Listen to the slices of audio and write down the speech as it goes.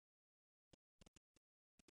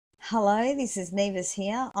Hello, this is Nevis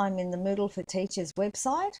here. I'm in the Moodle for Teachers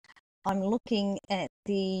website. I'm looking at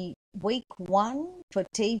the week 1 for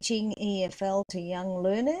teaching EFL to young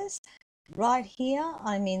learners. Right here,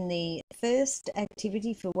 I'm in the first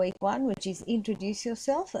activity for week 1, which is introduce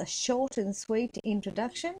yourself, a short and sweet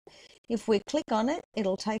introduction. If we click on it,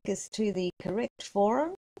 it'll take us to the correct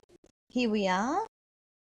forum. Here we are.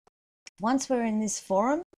 Once we're in this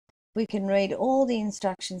forum, we can read all the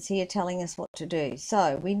instructions here telling us what to do.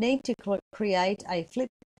 So we need to create a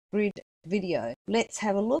FLIPGRID video. Let's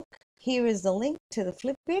have a look. Here is the link to the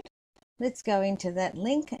FLIPGRID. Let's go into that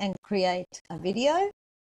link and create a video.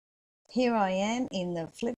 Here I am in the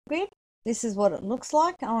FLIPGRID. This is what it looks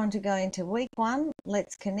like. I want to go into week 1.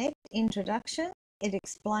 Let's connect, introduction. It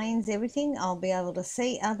explains everything. I'll be able to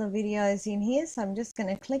see other videos in here. So I'm just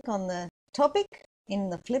going to click on the topic in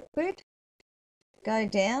the FLIPGRID. Go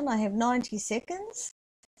down. I have 90 seconds.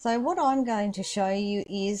 So what I'm going to show you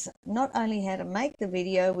is not only how to make the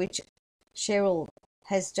video, which Cheryl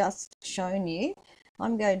has just shown you,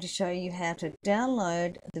 I'm going to show you how to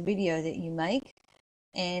download the video that you make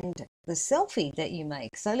and the selfie that you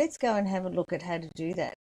make. So let's go and have a look at how to do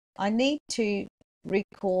that. I need to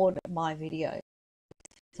record my video.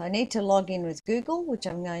 So I need to log in with Google, which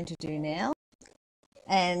I'm going to do now.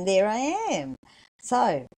 And there I am.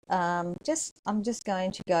 So I'm just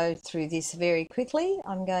going to go through this very quickly.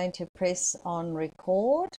 I'm going to press on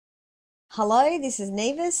record. Hello, this is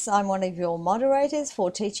Nevis. I'm one of your moderators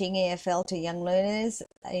for teaching EFL to young learners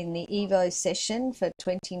in the EVO session for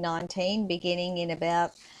 2019, beginning in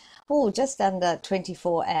about just under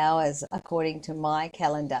 24 hours according to my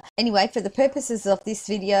calendar. Anyway, for the purposes of this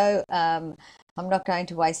video, I'm not going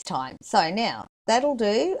to waste time. So now that'll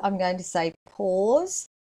do. I'm going to say pause.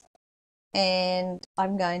 And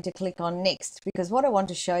I'm going to click on next, because what I want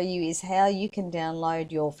to show you is how you can download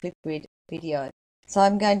your FLIPGRID video. So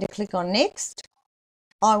I'm going to click on next.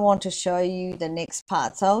 I want to show you the next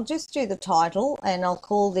part. So I'll just do the title and I'll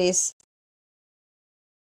call this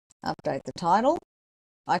update the title.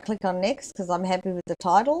 I click on next because I'm happy with the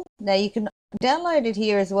title. Now you can download it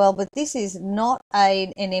here as well, but this is not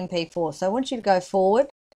an MP4. So I want you to go forward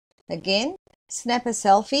again. Snap a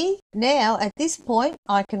selfie. Now at this point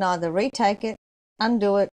I can either retake it,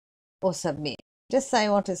 undo it, or submit. Just say I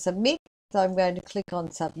want to submit, so I'm going to click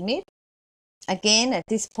on submit. Again, at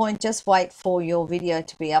this point just wait for your video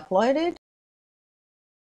to be uploaded.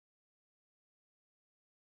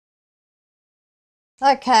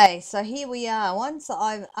 Okay, so here we are. Once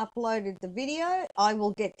I've uploaded the video, I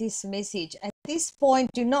will get this message. At this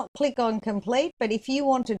point, do not click on complete, but if you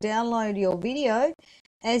want to download your video,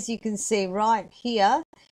 as you can see right here,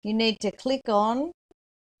 you need to click on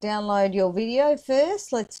download your video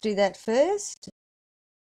first. Let's do that first.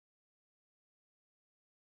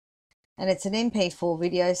 And it's an MP4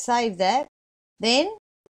 video. Save that. Then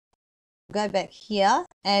go back here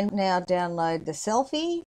and now download the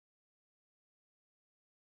selfie.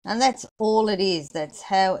 And that's all it is. That's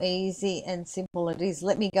how easy and simple it is.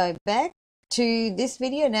 Let me go back to this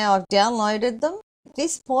video. Now I've downloaded them. At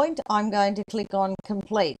this point, I'm going to click on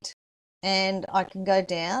complete and I can go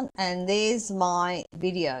down and there's my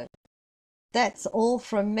video. That's all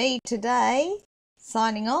from me today.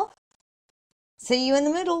 Signing off. See you in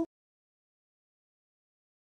the middle.